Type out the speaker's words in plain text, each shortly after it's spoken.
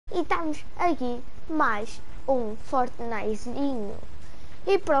E estamos aqui mais um Fortnitezinho.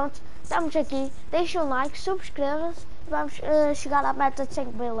 E pronto, estamos aqui. Deixem um like, subscrevam-se. Vamos chegar à meta de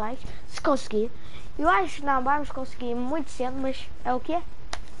 5.000 likes, se conseguir. Eu acho que não vamos conseguir muito cedo, mas é o que é.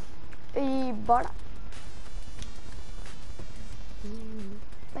 E bora.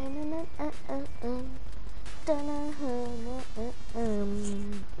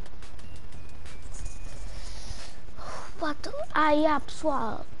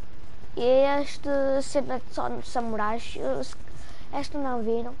 Pessoal, este cena de só nos samurais, esta não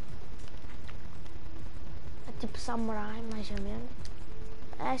viram? É tipo samurai, mais ou menos.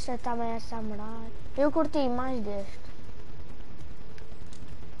 Esta também é samurai. Eu curti mais deste.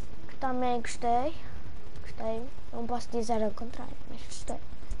 Que também gostei. Gostei. Não posso dizer ao contrário, mas gostei.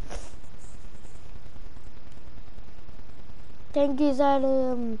 Quem quiser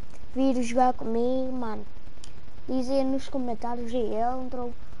vir jogar comigo, mano, dizer nos comentários e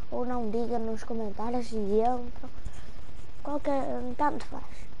entro. Ou não diga nos comentários e entro. Qualquer. Tanto faz.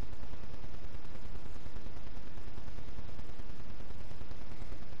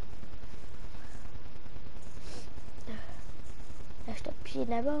 Esta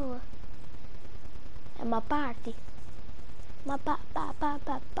piscina é boa. É uma party. Uma party.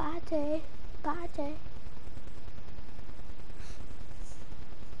 Party.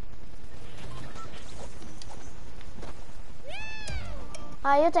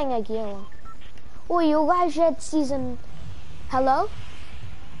 Eu tenho aquilo. Ui, o gajo é de season... Hello?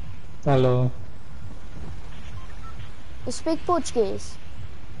 Hello. You speak Portuguese?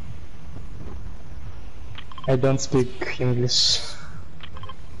 I don't speak English.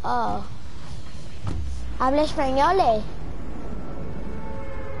 Oh. Habla español?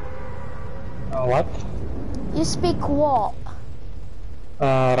 What? You speak what?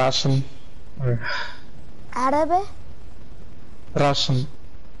 Russian. Árabe? Russian.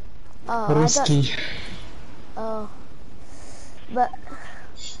 Oh, Русский. Oh. But...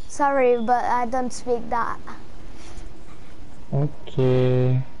 Sorry, but I don't speak that.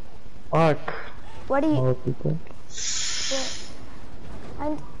 Okay. Fuck. What do you... More people.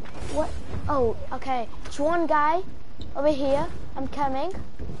 And... What? Oh, okay. There's one guy over here. I'm coming.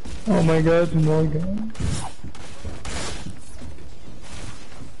 Oh my god, more guys.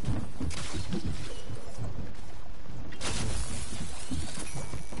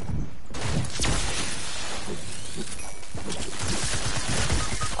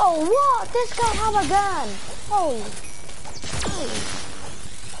 Oh, what? This guy have a gun. Holy.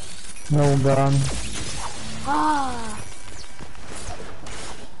 No gun. Ah.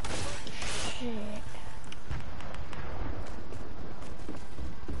 Shit.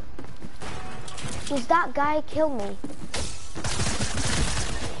 Does that guy kill me?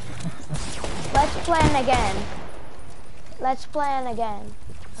 Let's plan again. Let's plan again.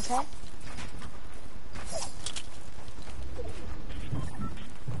 Okay?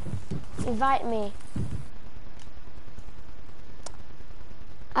 Invite me.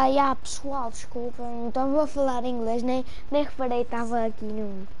 Pessoal, desculpem, então vou falar inglês, nem reparei, estava aqui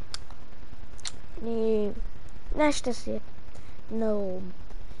nesta cena, no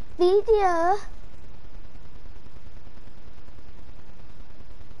vídeo.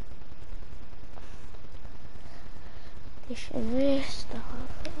 Deixa eu ver se está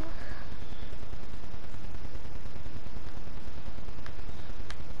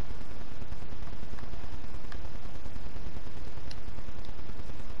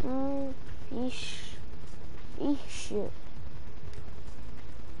Ixi.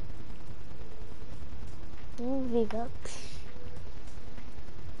 V-Bucks.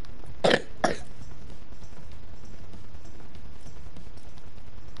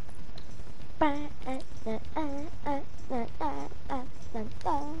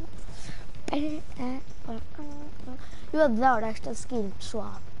 Eu adoro esta skin,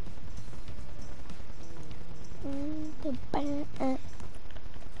 pessoal.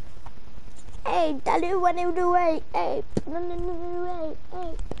 Hey, tell you what to do, hey, hey, hey.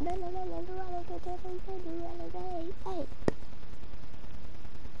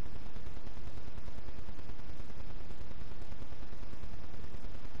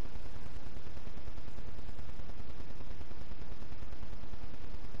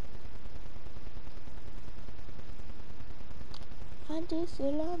 I just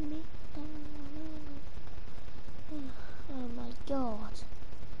love me. Oh my god.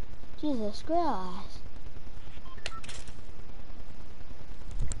 Jesus Christ.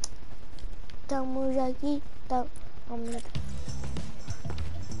 Estamos aqui.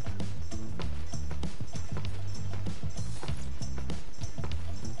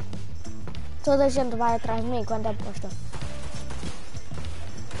 Toda a gente vai atrás de mim quando aposta.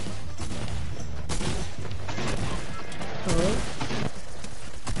 Hello?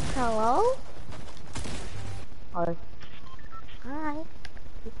 Hello? Hi. Hi.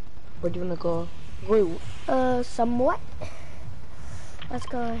 Where do you wanna go? Wait, Somewhat. Let's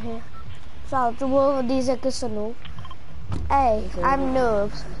go here. Sao, tôi đi ra cái sân. Hey, I'm noob.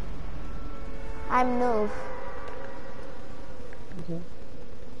 I'm noob. okay.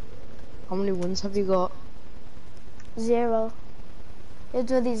 How many wins have you got? 0. Eu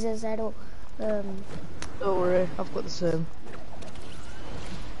tô dizendo 0. Don't worry, I've got the same.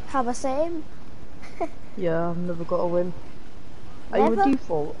 Have a same? Yeah, I've never got a win. Are you a Never?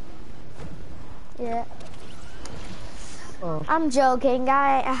 default? Yeah. Oh, I'm joking.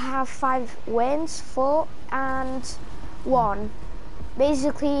 I have 5 wins, 4 and 1.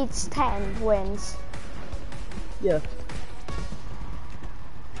 Basically, it's 10 wins. yeah.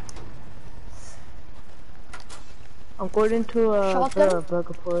 I'm going into a Shotgun?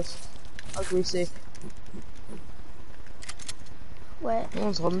 burger place. I'll go see. Wait. No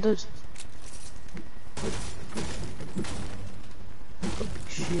one's landed. Got a big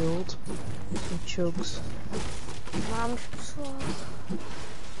shield. Some chugs. Mam pessoal.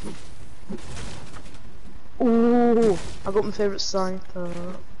 Ooh, I got my favourite sniper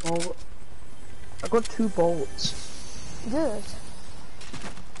bolt. I got 2 bolts. Good.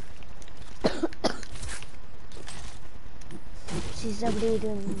 Preciso abrir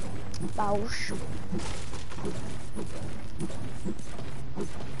baús.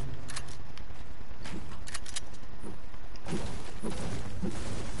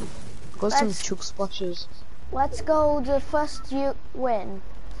 Got some chug splashes. Let's go the first you win.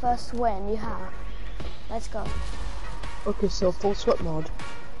 First win you have. Let's go. Okay, so full sweat mod.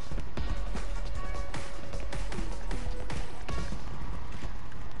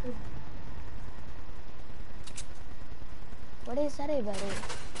 What is anybody?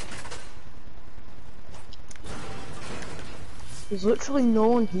 There's literally no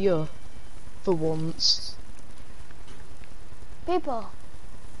one here. For once. People.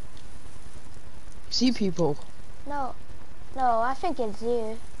 See people. No. No, I think it's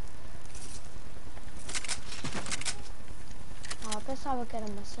you. Oh, I pensava que era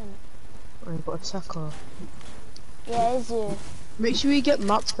uma cena. Oh, you've got a tackle. Yeah, it's you. Make sure you get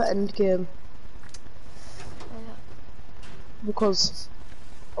mats for endgame. Yeah. Because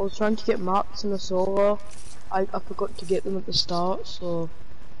I was trying to get mats in a solo. I forgot to get them at the start, so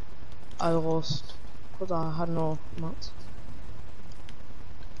I lost. Because I had no mats.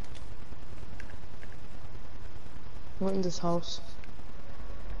 Not in this house.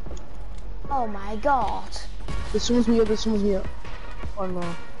 Oh my god. There's someone's here, there's someone here. Oh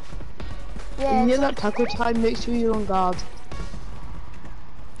no. Yeah, When you it's hear that tackle time, make sure you're on guard.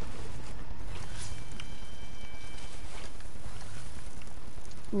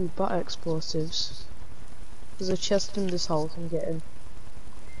 Ooh, bat explosives. There's a chest in this house I'm getting.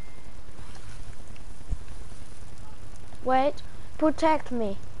 Wait, protect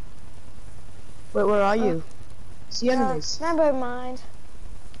me. Wait, where are you? See enemies? Never mind.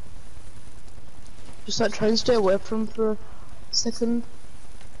 Just like try and stay away from for a second.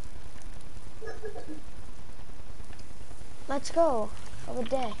 Let's go. Over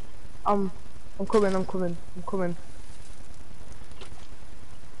there. I'm coming. Let's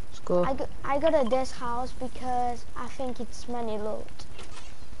go. I go to this house because I think it's many loot.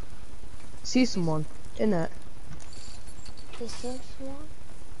 See someone in it. This seems one.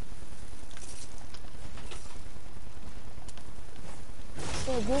 It's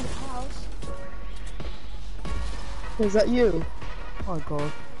a good house. Is that you? Oh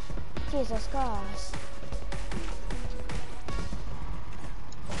god. Jesus Christ.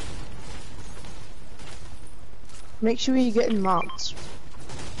 Make sure you're getting mats.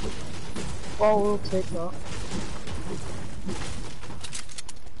 Oh, we'll take that.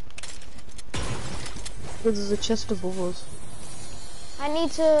 There's a chest above us. I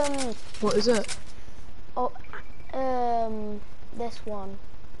need to What is it? this one.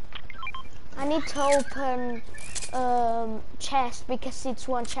 I need to open chest because it's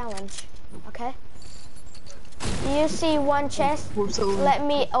one challenge. Okay? You see one chest? Let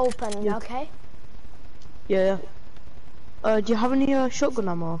me open, Yeah. okay? Yeah. Do you have any shotgun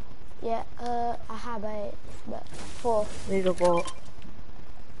ammo? Yeah, I have 4. Need a bolt.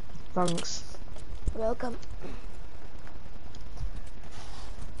 Thanks. Welcome.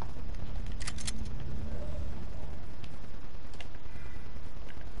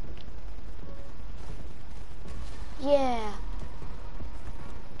 Yeah.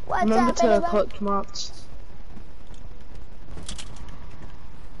 What's Remember up, to everybody? collect mats.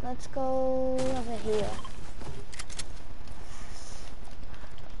 Let's go over here.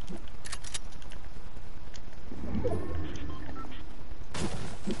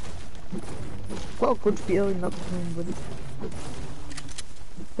 got a good feeling that we're going to win.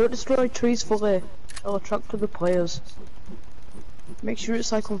 Don't destroy trees fully. It'll attract other players. Make sure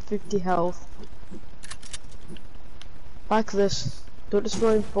it's like on 50 health. Like this. Don't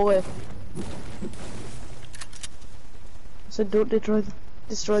destroy them fully. I said don't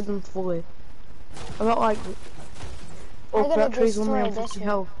destroy them fully. I'm not like... Oh, that tree's only on 50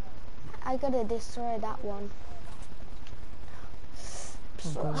 health. I gotta destroy that one.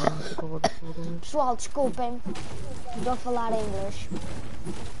 Pessoal, desculpem. Estou a falar inglês.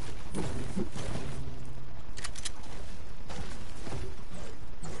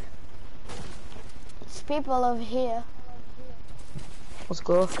 It's people over here. Let's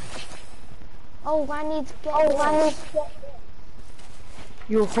go. Oh, I need to get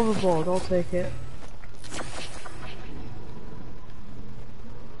Your hoverboard, I'll take it.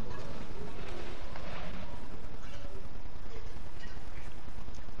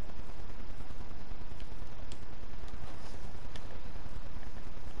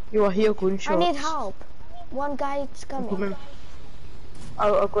 You are here, gunshots. I need help. One guy is coming.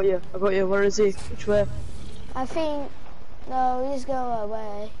 Oh, I've got you. Where is he? Which way? I think... No, he's going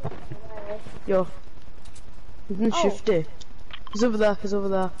away. Yo. He's in shifty. He's over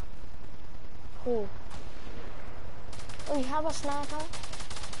there. Cool. Oh, you have a sniper?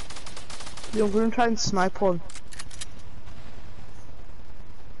 Yo, I'm gonna try and snipe one.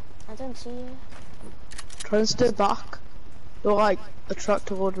 I don't see you. Try and stay back. Don't like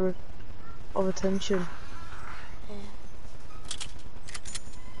attract a lot of attention. Yeah.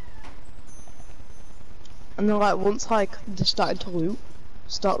 And then like once like they're starting to loot,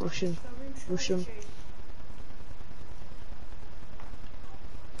 start rushing.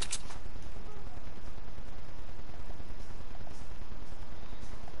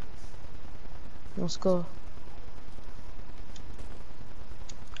 Let's go.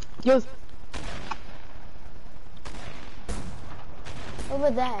 Yo!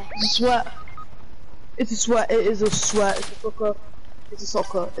 Over there. Sweat. It's a sweat. It is a sweat. It's a sucker. It's a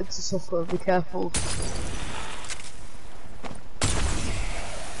sucker. It's a sucker. Be careful.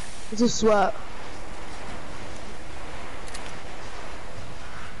 It's a sweat.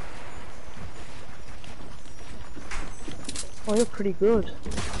 Oh, you're pretty good.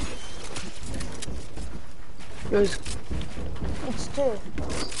 Guys, It's two.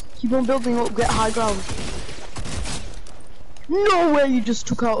 keep on building up. Get high ground. No way! You just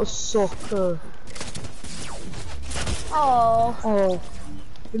took out a sucker. Oh. Oh.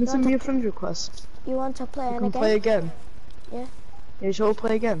 You can send me a friend request. You want to play You again? can play again. Yeah. Yeah, shall we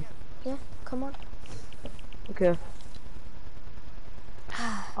play again? Yeah, come on. Okay.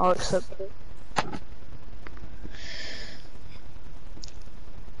 I'll accept it.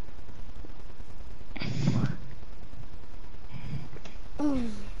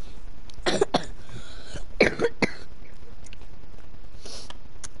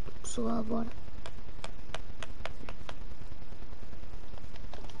 Suave agora.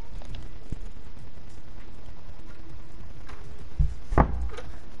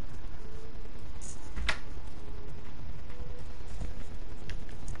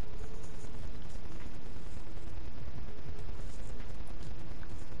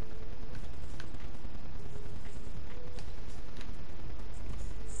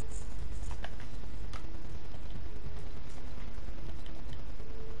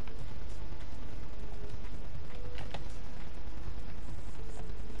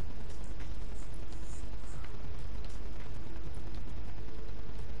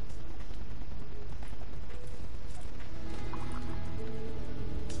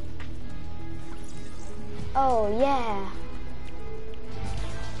 Oh yeah.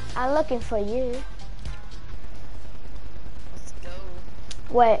 I'm looking for you. Let's go.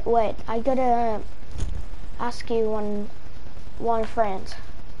 Wait, I gotta ask you one friend.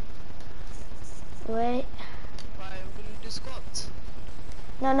 Wait. Why are we gonna do squats?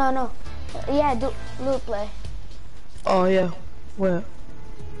 No. Yeah, do loot play. Oh yeah. Wait.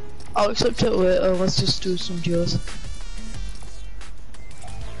 I'll accept it later. Let's just do some duos.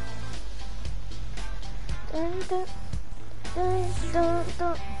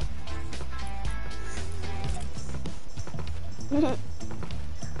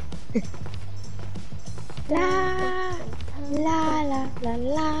 La la la la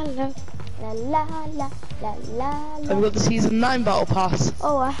la la la la la la la. Have you got the season 9 battle pass?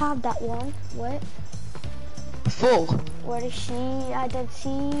 Oh, I have that one. Wait, Full. where is she? I don't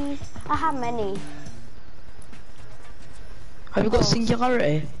see. I have many. Have you got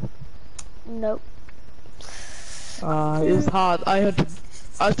singularity? Nope. It was hard. I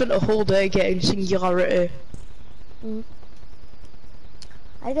spent a whole day getting singularity.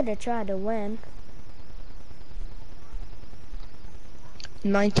 I gotta try to win.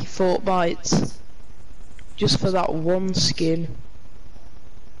 94 bytes just for that one skin.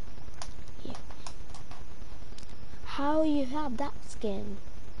 How you have that skin?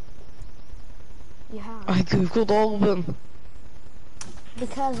 You have. I googled all of them.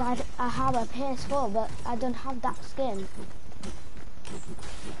 Because I have a PS4, but I don't have that skin.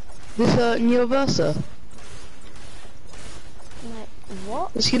 This Neo Versa, Like,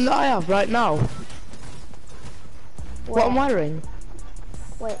 what? the skin that I have right now. What I'm Where? wearing.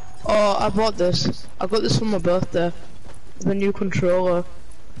 Wait, Oh, I bought this. I got this for my birthday. The new controller.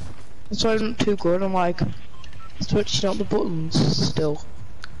 It's not too good. I'm like switching out the buttons still.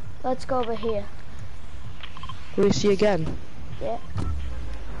 let's go over here. Will we see again? Yeah.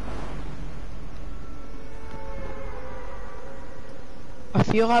 I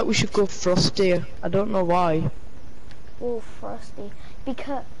feel like we should go Frosty. I don't know why. Oh, Frosty.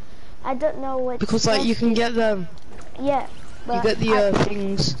 Because I don't know what. Because like you can get them. Yeah, but You get the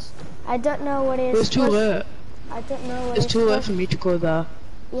things. I don't know what it But is. it's too late. I don't know what It's too late supposed- for me to go there.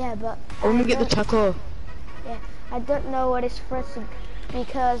 Yeah, but I want to get the don't- taco. Yeah, I don't know what is Frosty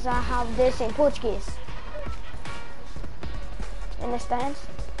because I have this in Portuguese. Understand?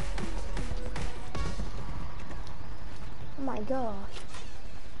 Oh my god.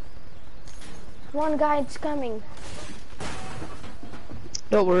 One guy's coming.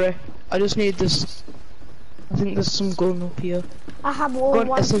 Don't worry. I just need this. I think there's some gun up here. I have all Got an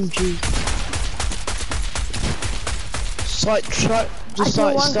one. SMG. Just like try. Just I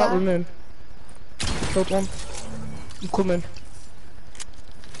like kill one start guy. running. Killed one. I'm coming.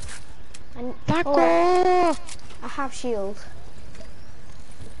 And, Taco! oh, I have shield.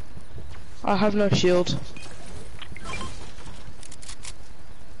 I have no shield.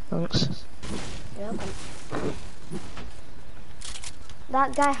 Thanks. You're welcome.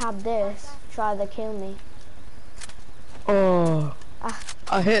 That guy had this. Try to kill me. Oh, Ah.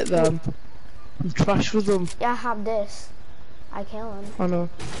 I hate them. I'm trash with them. Yeah, I have this. I kill him. I know.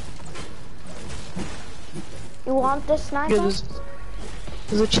 You want this sniper? Yeah,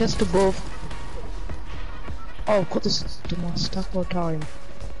 there's a chest above. Oh, got this to my stack more time.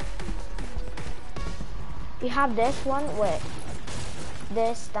 You have this one? Wait.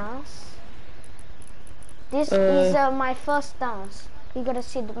 This dance? This is my first dance. You gotta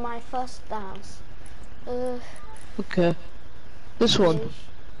see my first dance. Okay. This one.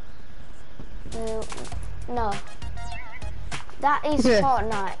 No. That is Yeah.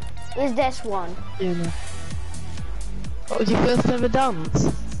 Fortnite. Is this one? Yeah, no. What was your first ever dance?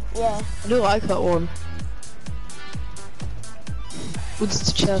 Yeah. I do like that one. What's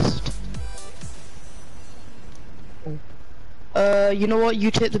the chest? You know what?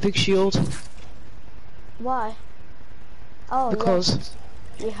 You take the big shield. Why? Oh, Because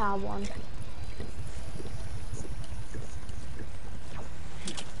yeah. You have one.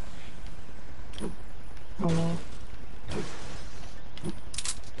 I know.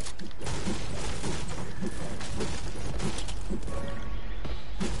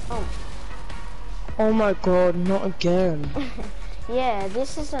 Oh. Oh my god, not again. Yeah,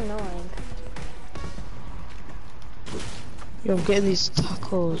 this is annoying. Yo, I'm getting these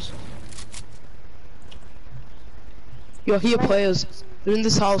tacos. Yo, here Right. players. They're in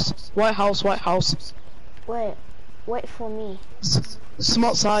this house. White house, white house. Wait for me. Some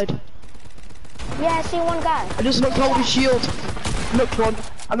outside. Yeah, I see one guy. I just knocked out his shield. Knocked one.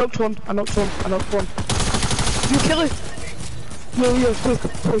 I knocked one. I knocked one. I knocked one. You kill him. Yo, quick,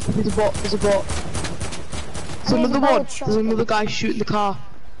 quick. There's a bot. There's a bot. There's another one. There's another guy shooting the car.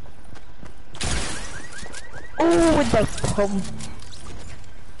 Oh, with that pump.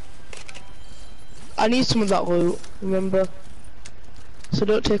 I need some of that loot, remember? So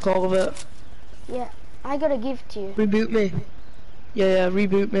don't take all of it. Yeah, I gotta give to you. Reboot me. Yeah,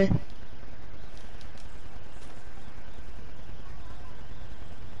 reboot me.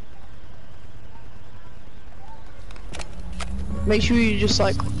 Make sure you just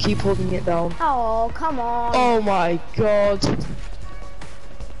like keep holding it down. Oh, come on. Oh my god.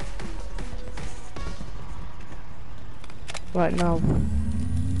 Right now.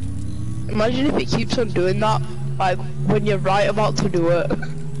 Imagine if it keeps on doing that, like when you're right about to do it.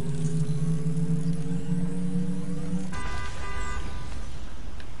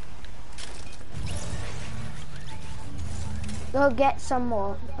 Go get some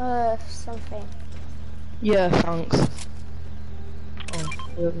more. Something. Yeah, thanks. Oh,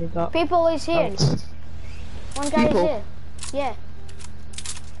 I don't need that. People is here. Thanks. One guy People? is here. Yeah.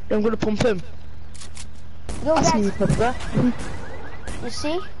 I'm gonna pump him. Go That's get. me, pepper. You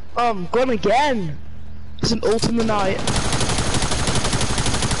see? I'm gone again. It's an ult in the night.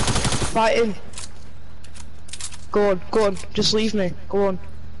 Fighting. Go on, just leave me. Go on.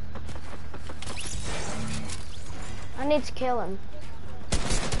 I need to kill him.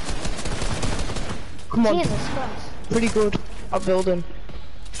 Come on. Jesus Christ. Pretty good at building.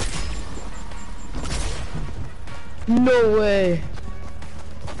 No way.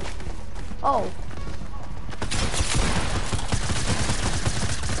 Oh.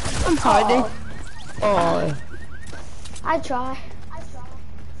 I'm hiding. Oh. I try.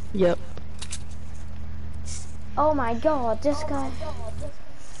 Yep. Oh my god, this guy.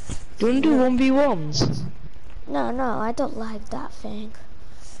 Do you want to do 1v1s? No, I don't like that thing.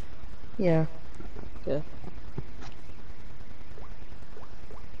 Yeah. Okay.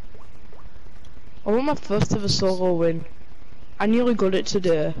 I want my first ever solo win. I nearly got it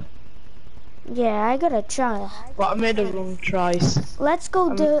today, Yeah, I gotta try. but I made the wrong choice. Let's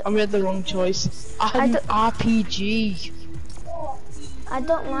go do. I made the wrong choice. I had I an don't- RPG. I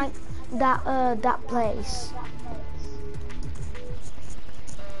don't like that place.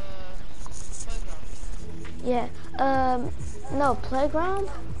 Yeah. No playground.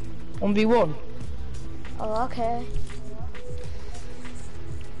 1v1. Oh, okay.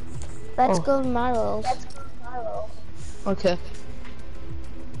 Let's Oh. go to my rolls. Okay.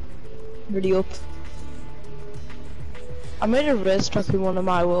 Ready up. I made a race track in one of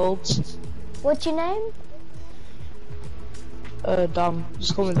my worlds. What's your name? Dan.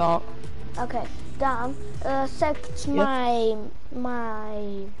 Just call me that. Okay, Dan. Accept Yeah.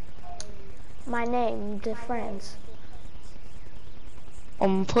 my name, the friends.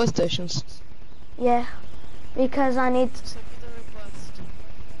 On PlayStations. Yeah, because I need. Accept the request.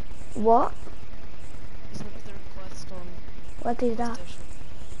 What? Accept the request on What is that? station.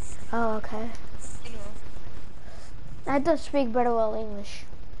 Oh, okay. You know. I don't speak very well English.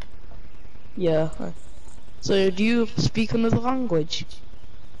 Yeah. So do you speak another language?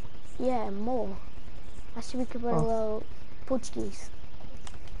 Yeah, more. I speak very Oh. well Portuguese.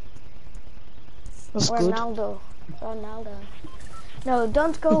 That's good. Ronaldo. No,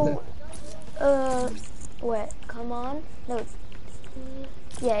 don't go. Wait, come on. No.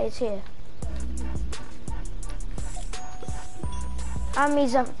 Yeah, it's here.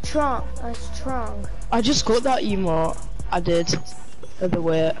 He's a strong. I just got that emote. I did. Other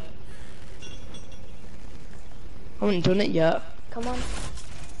way. I haven't done it yet. Come on.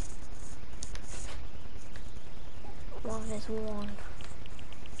 One is one.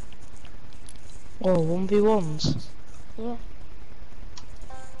 Oh, 1v1s. Yeah.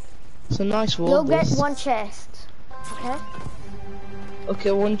 It's a nice You'll world. get This. one chest. Okay?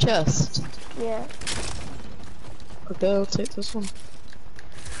 Okay, one chest. Yeah. Okay, I'll take this one.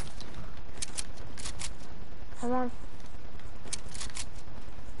 Come on.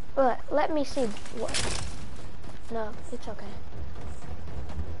 Wait, let me see what. No, it's okay.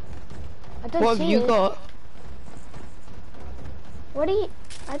 I don't What see have you it. got? What do you?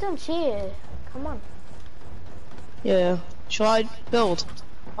 I don't see it. Come on. Yeah. Shall I build?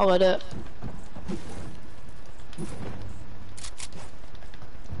 I'll let it.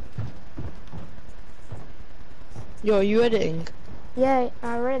 Yo, are you editing? Yeah,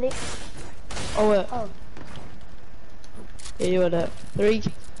 I'm ready. Oh wait. Oh. Yeah, you edit. 3,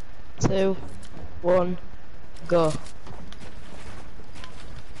 2, 1, go.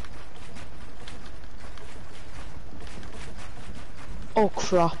 Oh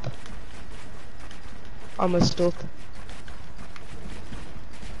crap. I messed up.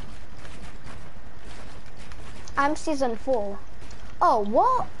 I'm season 4. Oh,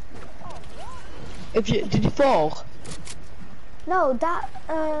 what? Did you fall? No, that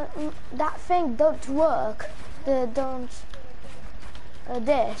thing don't work. The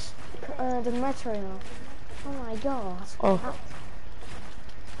material. Oh my god. Oh.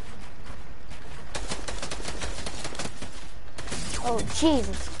 Oh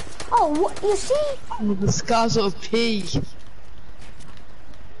Jesus. Oh, what you see? Oh, the scars of P.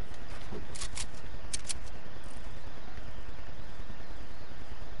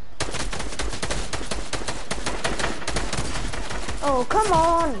 Oh, come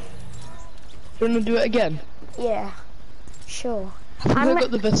on. Do you wanna do it again? Yeah. Sure. I think I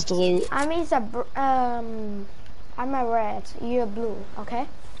got the best loot. I'm a red. You're blue. Okay.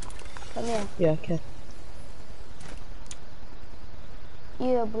 Come here. Yeah, okay.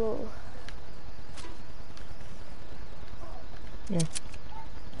 You're blue. Yeah.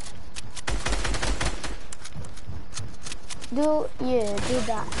 Do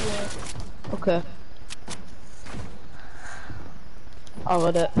that. Yeah. Okay. I'll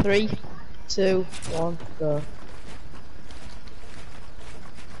let it. 3, 2, 1, go.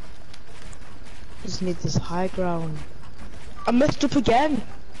 Just need this high ground. I messed up again.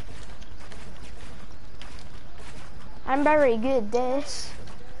 I'm very good at this.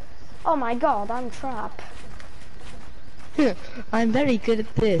 Oh my god, I'm trapped. I'm very good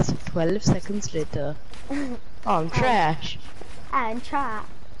at this. 12 seconds later. Oh, I'm trash. I'm trapped.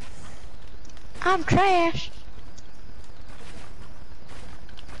 I'm trash.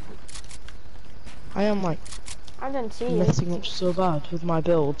 I am like I didn't see you. messing up so bad with my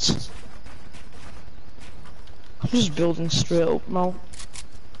builds. I'm just building straight up now.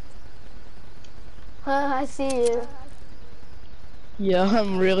 I see you. Yeah,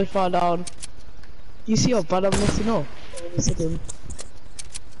 I'm really far down. You see how bad I'm messing up? All of a sudden.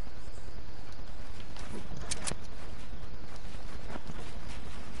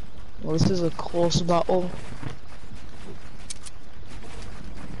 Well, this is a close battle.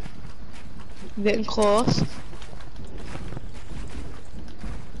 Getting close.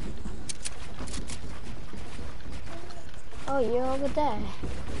 Oh, you're over there.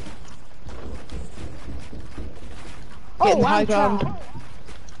 Getting Oh, high I'm ground. trapped.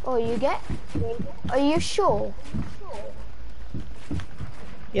 Oh, you get? Are you sure?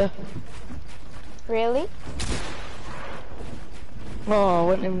 Yeah. Really? Oh, I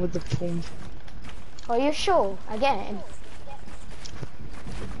went in with the pump. Are you sure? Again?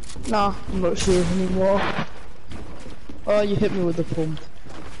 Nah, I'm not sure anymore. Oh, you hit me with the pump.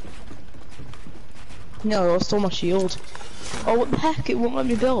 No, I stole my shield. Oh, what the heck? It won't let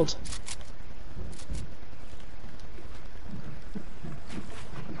me build.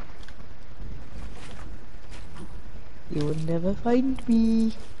 You will never find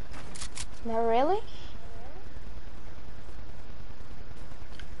me. No, really?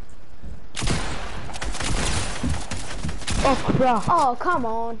 Oh crap. Oh, come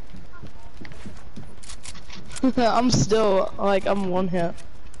on. I'm still, like, I'm one hit.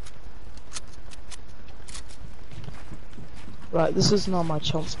 Right, this is now my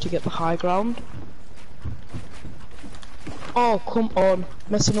chance to get the high ground. Oh, come on.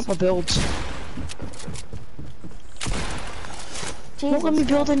 Messing up my builds. Don't let me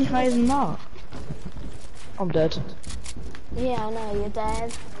build any higher than that. I'm dead. Yeah, I know, you're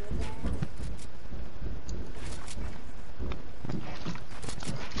dead.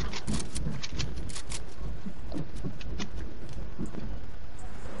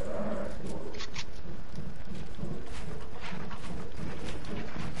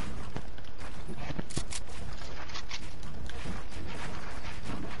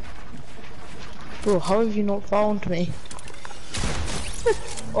 Bro, how have you not found me?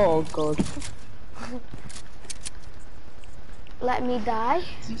 Oh god. Let me die.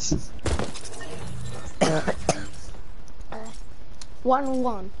 Yeah.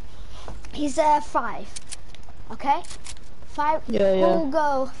 1-1. He's 5. Okay? 5. Yeah, yeah. Who'll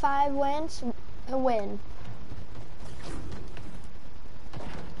go 5 wins? A win.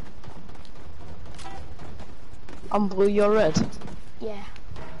 I'm blue, you're red. Yeah.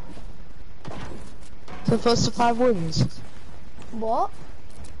 So first to 5 wins. What?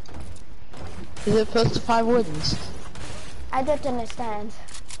 Is it first to 5 wins? I don't understand.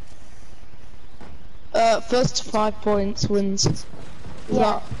 First to 5 points wins. Is Yeah.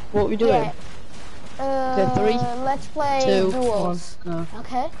 that what we're doing? Yeah. Okay, 3, let's play 2, duels. 1, go.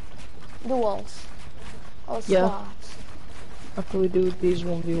 Okay? Duels. Or Yeah. squads. After we do these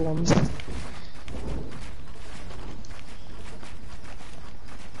 1v1s.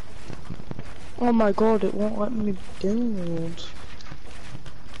 Oh my god, it won't let me build.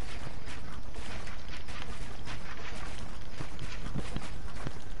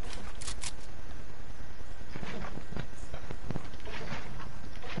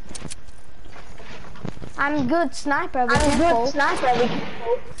 I'm good sniper, be careful.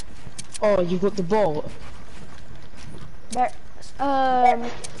 Oh, you've got the ball. But,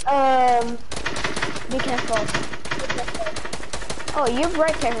 be careful. Oh, you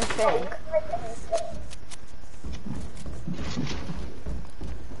break everything.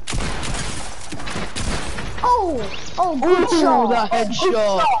 Oh, good Ooh, shot. that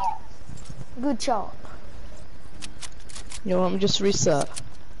headshot. Good shot. You know, let me just reset.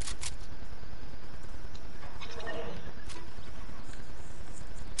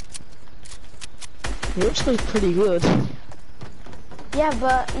 You're actually pretty good. Yeah,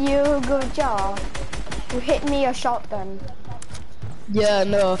 but good job. You hit me a shotgun. Yeah,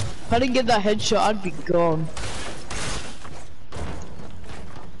 no. If I didn't get that headshot, I'd be gone.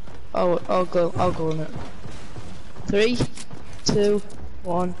 Oh, I'll go on it. 3, 2,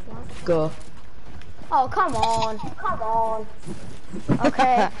 1, go. Oh, come on.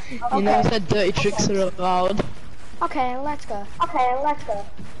 Okay. You never said dirty tricks are allowed. Okay, let's go.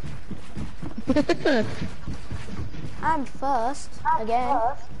 I'm first again.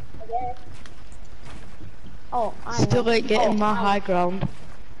 Oh, I Still know. ain't getting my high ground.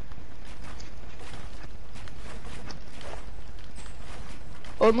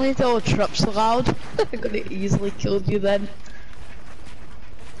 Only if there were traps allowed. I could have easily killed you then.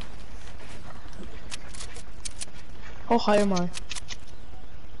 How high am I?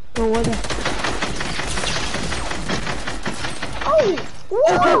 Oh, where the? Oh!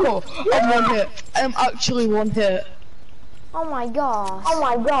 Oh, I'm one hit. I'm actually one hit. Oh my gosh. Oh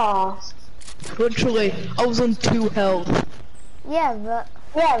my gosh. Literally, I was on 2 health. Yeah, but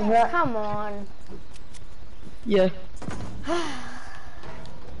Yeah, but come on. Yeah.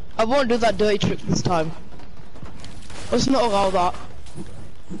 I won't do that dirty trick this time. Let's not allow that.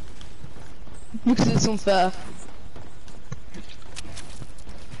 Because it's unfair.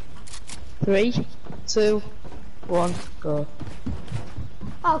 3, 2, 1, go.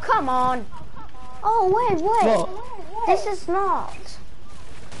 Oh, come on. Oh, wait. What? This is not.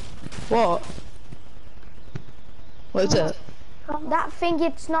 What? What is it? That thing,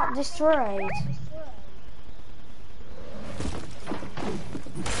 it's not destroyed.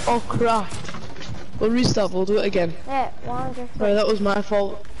 Oh crap. We'll restart, we'll do it again. Yeah, 100%. Sorry, that was my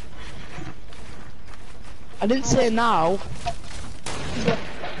fault. I didn't say now.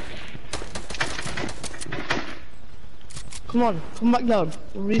 Come on, come back down.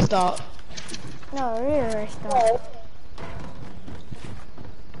 We'll restart. No, really restart.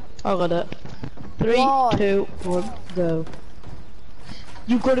 I got it. 3, One. 2, 1, go.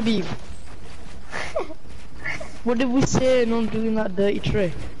 You gotta be. What did we say on doing that dirty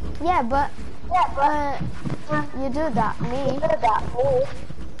trick? Yeah, but you do that, me.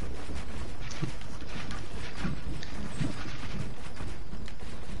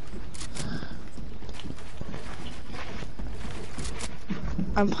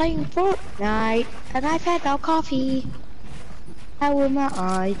 I'm playing Fortnite and I've had no coffee. How am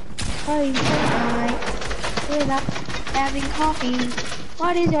I playing Fortnite without having coffee?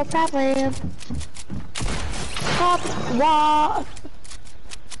 What is your problem? What?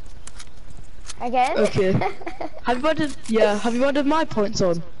 Again? Okay. Have you added? Yeah. Have you added my points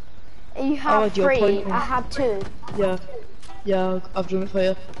on? You have add your 3, point on. I have 2. Yeah. Yeah. I've done it for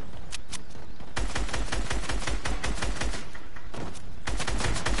you.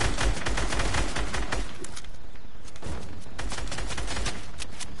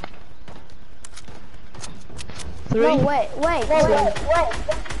 Three. No, wait.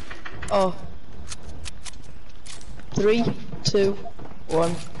 Oh. 3, 2,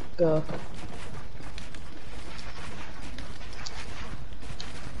 1, go.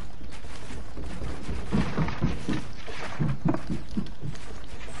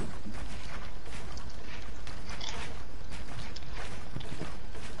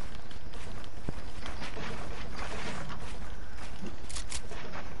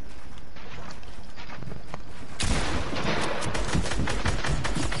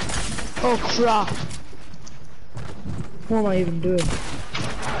 Oh crap! What am I even doing?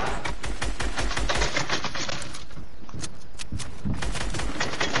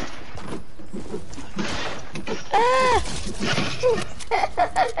 Ah!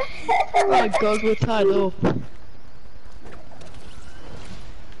 Oh my god, we're tied up.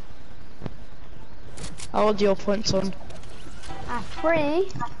 How old are your points on? 3.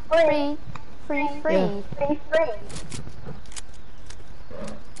 Yeah.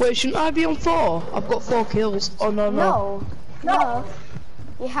 Wait, shouldn't I be on 4? I've got 4 kills. Oh no. No.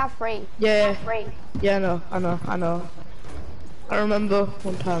 You have 3. Yeah. Yeah, I know. I remember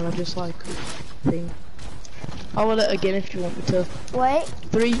one time I just like thing. I'll let it again if you want me to. Wait.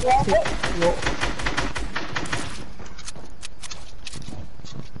 3, 2, 1.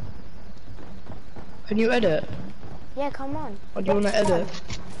 Can you edit? Yeah, come on. Or do you want to edit?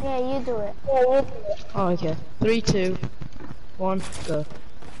 Yeah, you do it. Oh, okay. 3, 2, 1, go.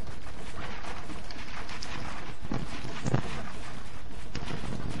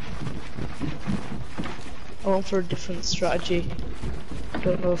 I went for a different strategy.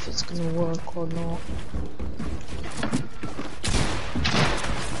 Don't know if it's gonna work or not.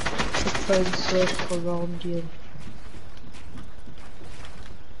 To try and circle around you.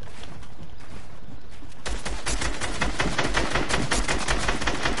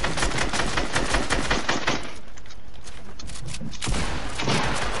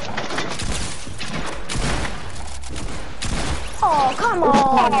 Oh, come on.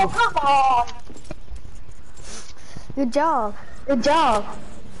 Good job.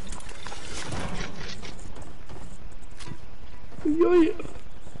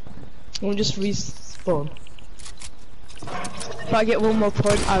 We'll just respawn. If I get 1 more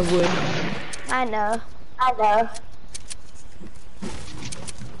point, I win. I know.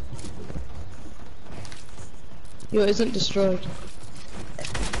 Yo, it isn't destroyed.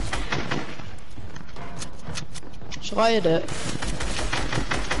 Shall I hit it?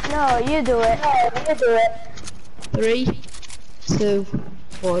 No, you do it. 3, 2,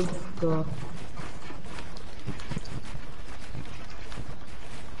 1, go.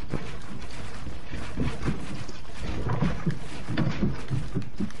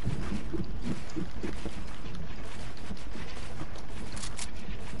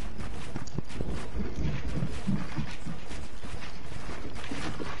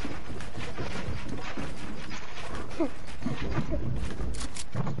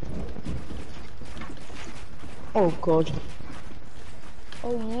 Oh god.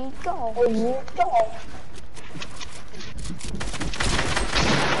 Oh, you go.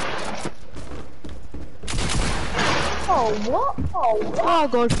 Oh, what? Oh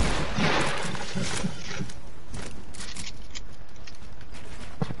god.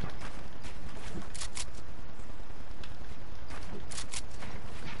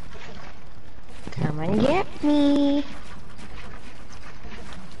 Come and get me.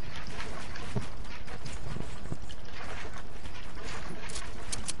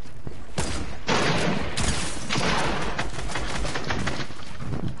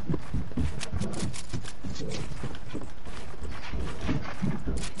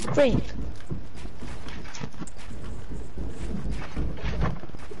 Great.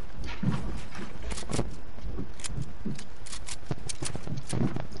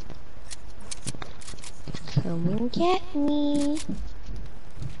 Come and get me.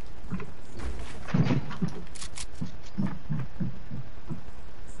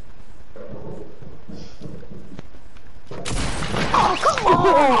 Oh, come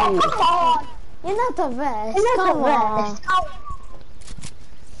on! You're not the best. Come on.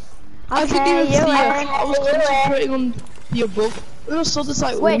 I didn't Okay, even see you it. win. I was concentrating on the above. And I saw this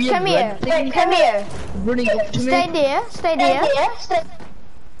like Wait, weird come here. red thing Come here. running up to me. Stay there. Stay there.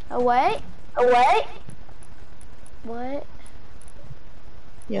 Away. What?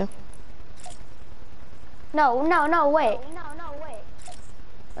 Yeah. No, wait.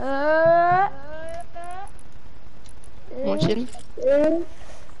 Watching.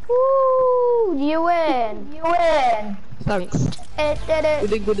 Woo, you win. Thanks. We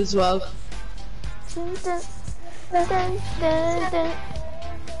did good as well.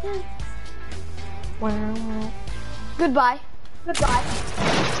 Wow. Goodbye.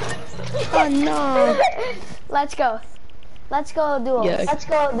 Oh no. Let's go duel. Yeah.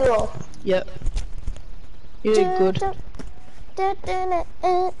 Yep. You did good.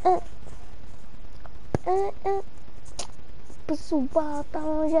 Pessoal,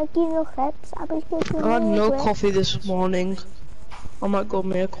 estamos aqui no rap, sabes que eu I had no coffee this morning. I might go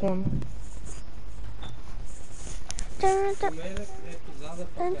make one.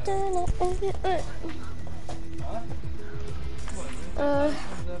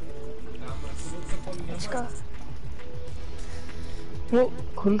 Let's go. What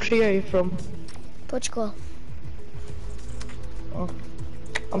country are you from? Portugal. Oh.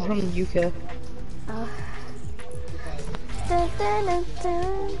 I'm from the UK.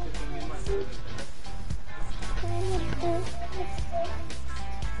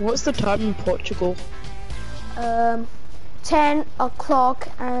 What's the time in Portugal? 10 o'clock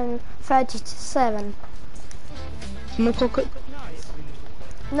and 37. 10 o'clock at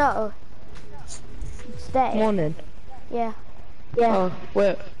No. It's day. morning? Yeah. Oh,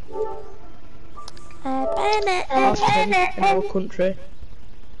 wait. Half 10 in our country.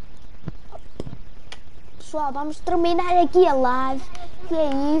 Pessoal, vamos terminar aqui a live. Que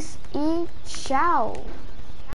é isso e tchau.